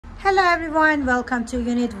Hello everyone, welcome to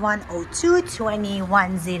Unit 102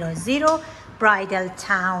 2100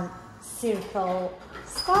 Bridletowne Circle,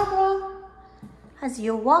 Scarborough. As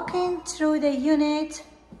you're walking through the unit,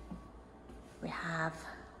 we have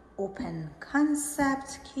open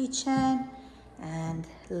concept kitchen and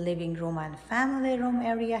living room and family room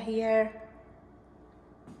area here.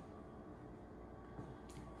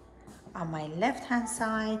 On my left hand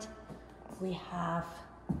side, we have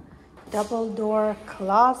double door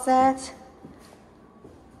closet,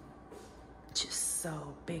 just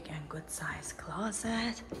so big and good size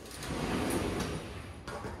closet.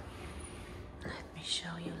 Let me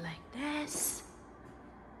show you like this.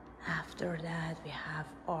 After that we have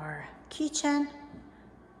our kitchen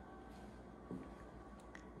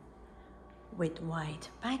with white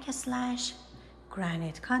backsplash,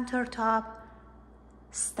 granite countertop,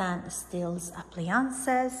 stainless steel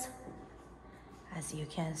appliances. As you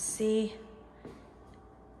can see,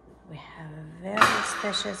 we have a very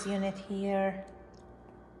spacious unit here.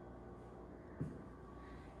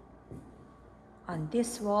 On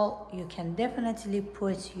this wall, you can definitely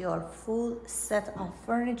put your full set of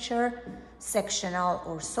furniture, sectional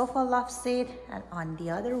or sofa love seat, and on the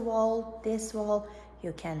other wall, this wall,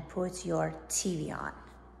 you can put your TV on.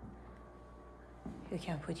 You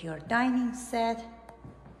can put your dining set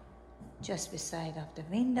just beside of the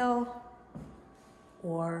window,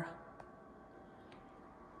 or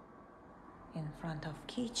in front of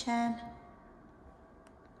kitchen.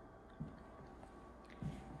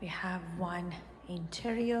 We have one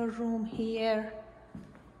interior room here.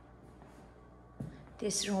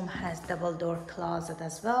 This room has double door closet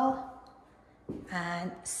as well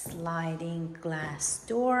and sliding glass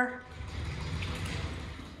door,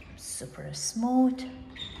 super smooth.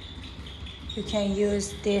 You can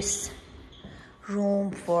use this room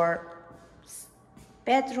for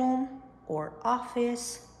bedroom or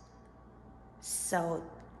office, so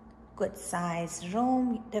good size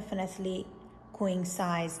room. Definitely queen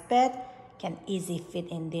size bed can easily fit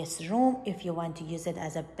in this room if you want to use it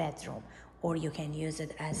as a bedroom, or you can use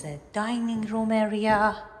it as a dining room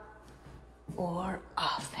area or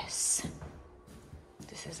office.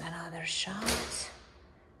 This is another shot.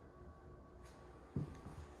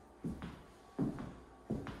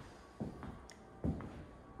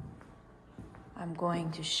 I'm going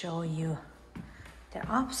to show you the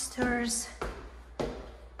upstairs.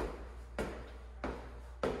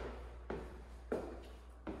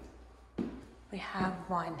 We have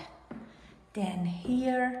one den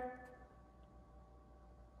here.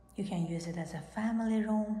 You can use it as a family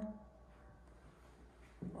room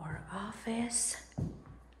or office.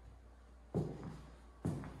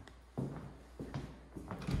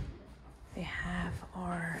 We have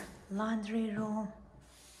our laundry room.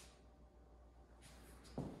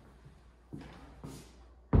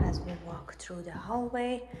 As we walk through the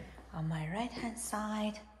hallway, on my right hand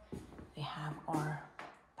side, we have our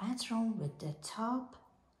bathroom with the tub.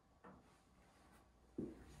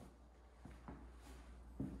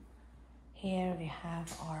 Here we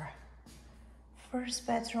have our first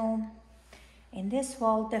bedroom. In this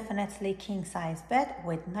wall, definitely king size bed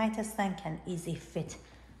with nightstand can easily fit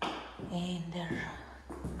in the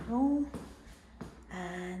room.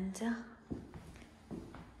 And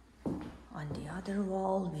on the other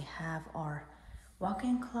wall, we have our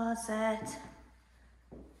walk-in closet,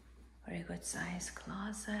 very good size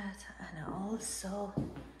closet, and also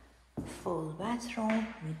full bathroom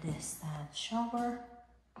with the stand shower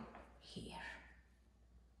here.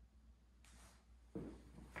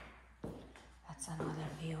 That's another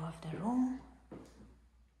view of the room.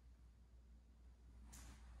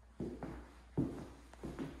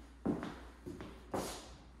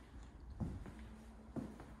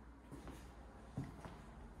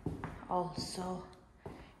 Also,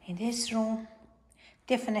 in this room,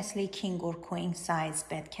 definitely king or queen size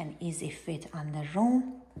bed can easily fit on the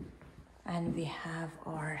room. And we have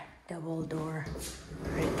our double door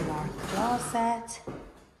regular closet.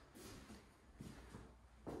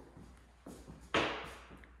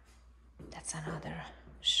 That's another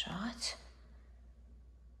shot.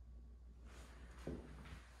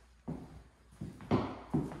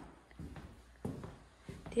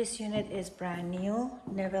 This unit is brand new,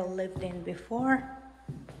 never lived in before.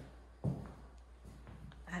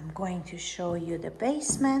 I'm going to show you the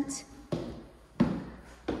basement.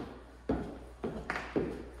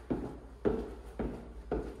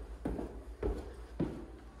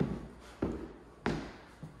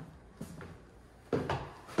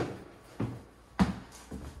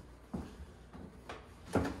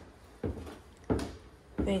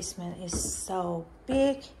 Basement is so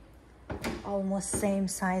big, almost same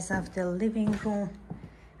size of the living room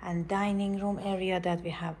and dining room area that we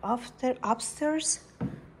have upstairs,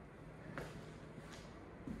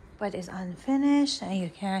 but it's unfinished, and you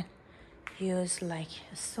can use like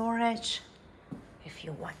storage if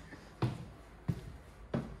you want.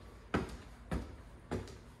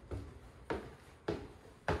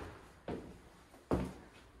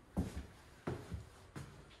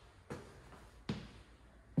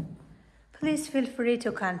 Please feel free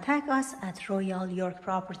to contact us at Royal York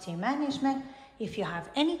Property Management. If you have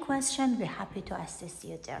any question, we're happy to assist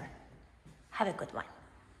you there. Have a good one.